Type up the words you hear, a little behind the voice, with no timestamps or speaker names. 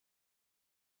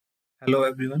Hello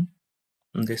everyone,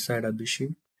 on this side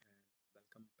Abhishek.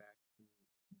 Welcome back to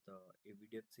the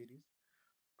AVDF series.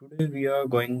 Today we are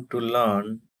going to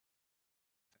learn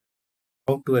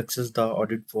how to access the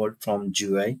Audit Vault from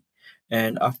GUI.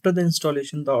 And after the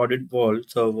installation the Audit Vault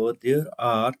server, there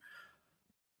are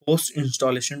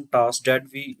post-installation tasks that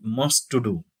we must to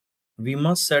do. We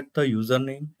must set the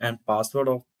username and password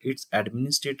of its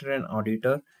administrator and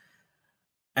auditor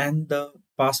and the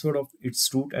password of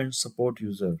its root and support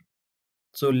user.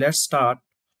 So let's start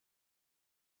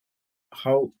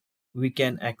how we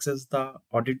can access the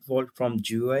audit vault from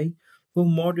GUI. For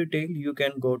more detail, you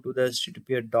can go to the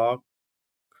http doc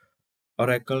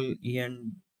Oracle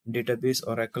EN database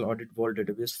Oracle Audit Vault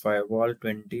database firewall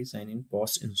 20 sign in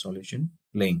post installation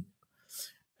link.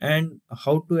 And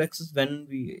how to access when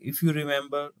we, if you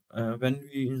remember, when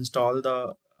we install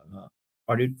the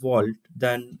audit vault,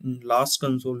 then in last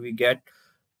console we get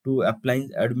to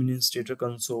appliance administrator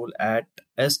console at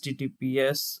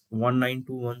https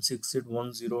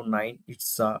 192.168.109.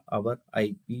 It's our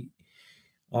IP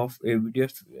of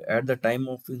AVDF. At the time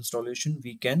of installation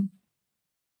we can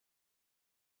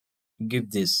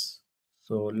give this.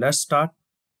 So let's start.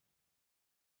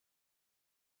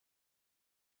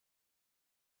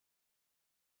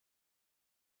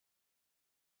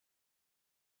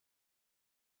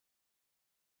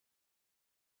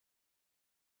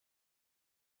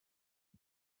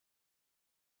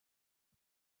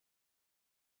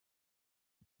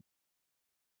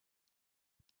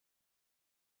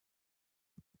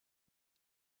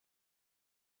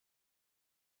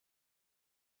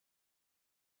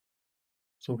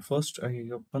 So first I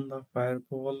open the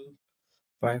firewall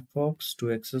Firefox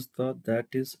to access the, that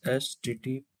is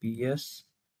https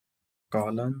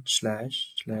colon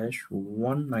slash slash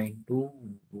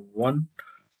 192.1.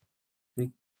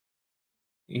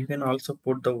 You can also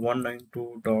put the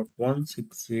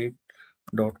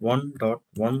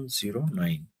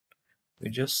 192.168.1.109. We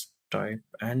just type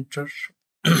enter.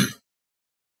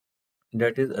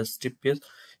 That is HTTPS.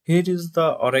 Here is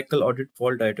the Oracle Audit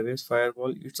Vault database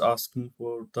firewall. It's asking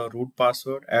for the root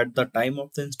password. At the time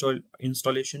of the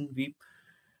installation, we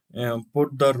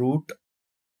put the root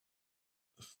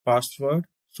password.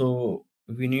 So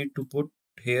we need to put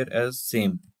here as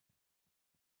same.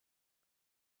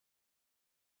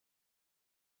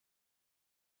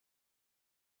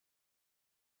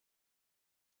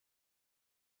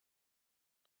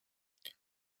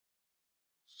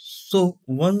 So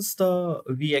once the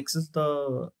we access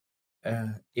the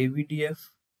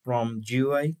AVDF from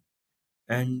GUI,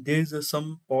 and there is a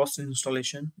some post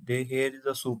installation. There here is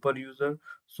a super user,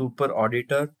 super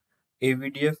auditor,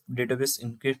 AVDF database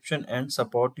encryption and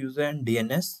support user and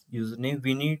DNS username.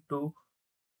 We need to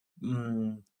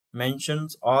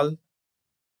mentions all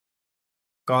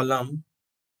column.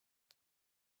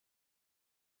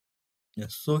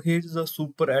 Yes. So here is a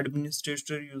super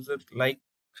administrator user like.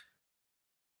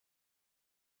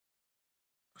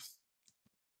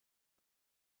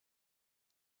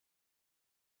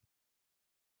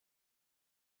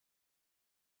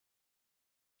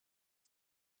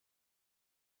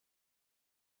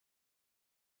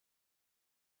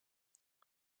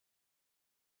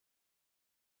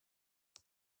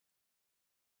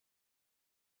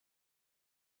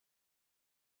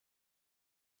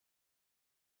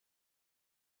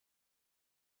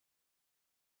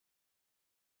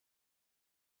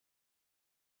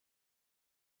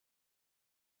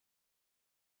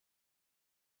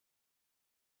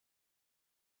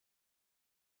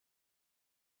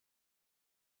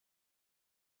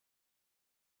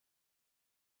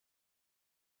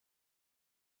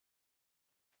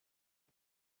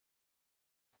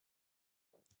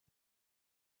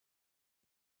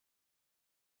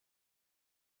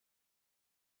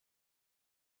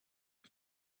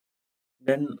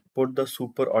 Then put the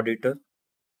super auditor.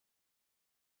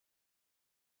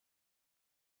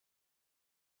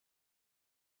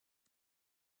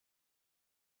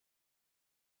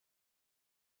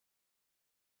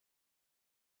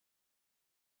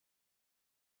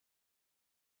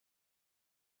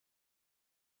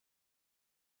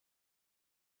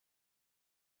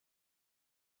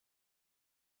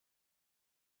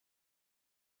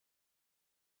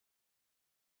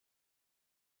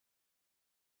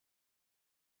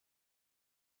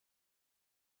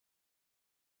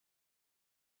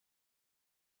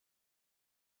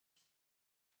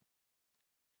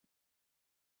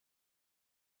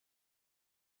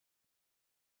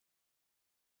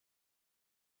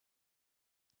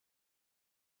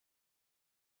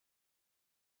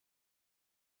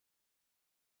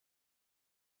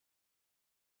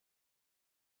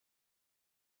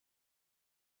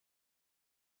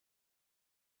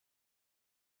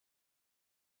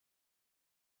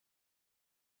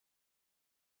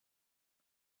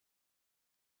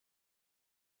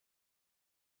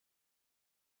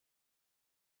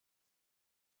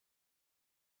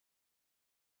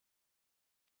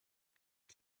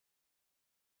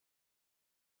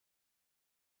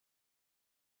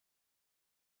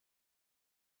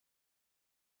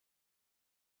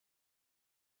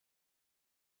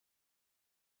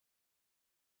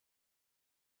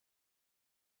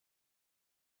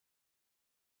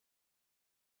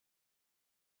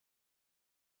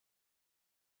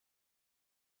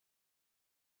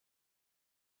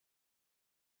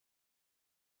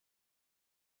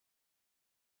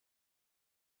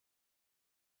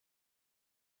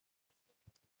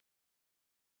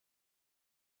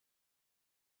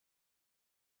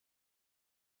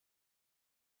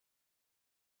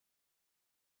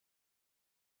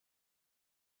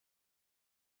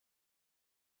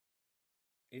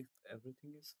 If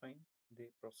everything is fine,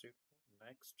 they proceed for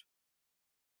next.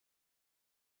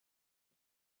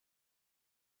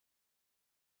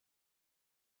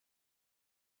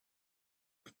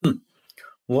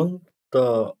 Once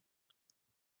the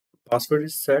password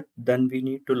is set, then we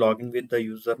need to log in with the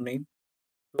username.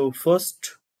 So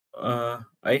first,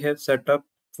 I have set up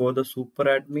for the super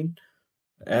admin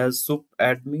as sup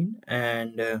admin,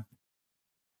 and for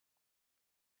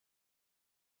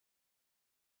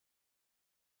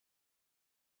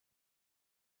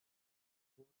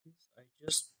this I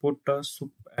just put a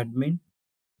sup admin.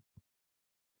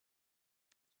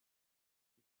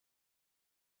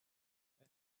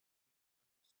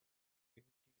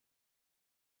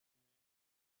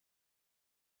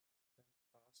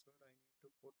 Password I need to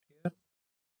put here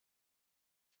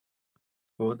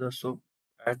for the sup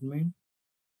admin.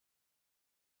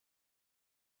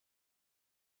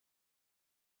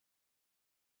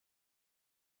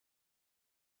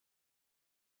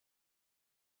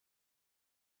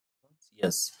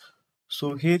 Yes.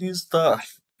 So here is the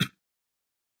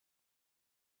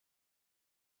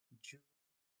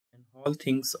and all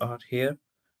things are here.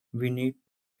 We need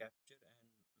capture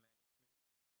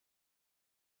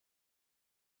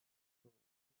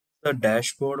and the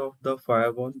dashboard of the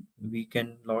firewall. We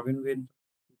can log in with,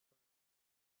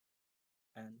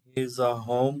 and here's a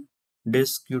home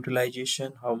disk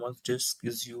utilization, how much disk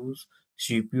is used,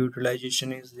 CPU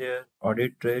utilization is there,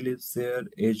 audit trail is there,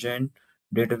 agent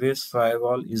database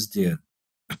firewall is there.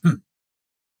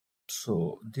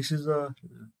 So this is the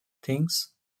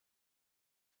things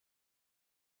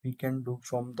we can do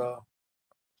from the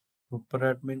super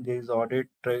admin. There is audit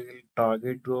trail,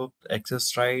 target group,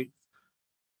 access right.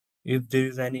 If there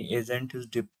is any agent is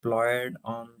deployed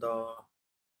on the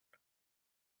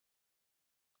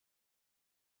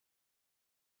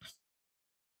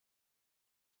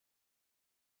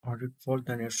audit vault,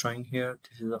 then it's showing here.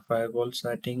 This is the firewall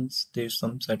settings. There's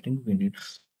some setting we need.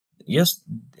 Yes,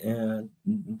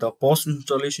 the post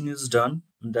installation is done.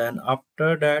 Then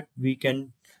after that, we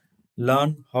can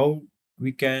learn how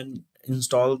we can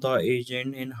install the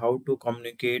agent and how to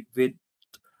communicate with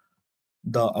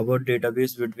the our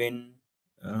database between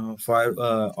file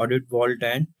audit vault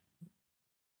and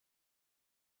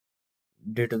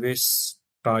database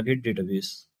target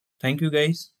database. Thank you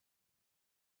guys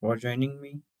for joining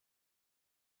me.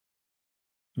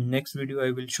 Next video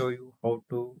I will show you how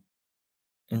to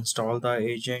install the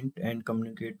agent and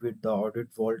communicate with the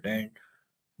audit vault and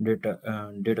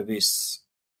database.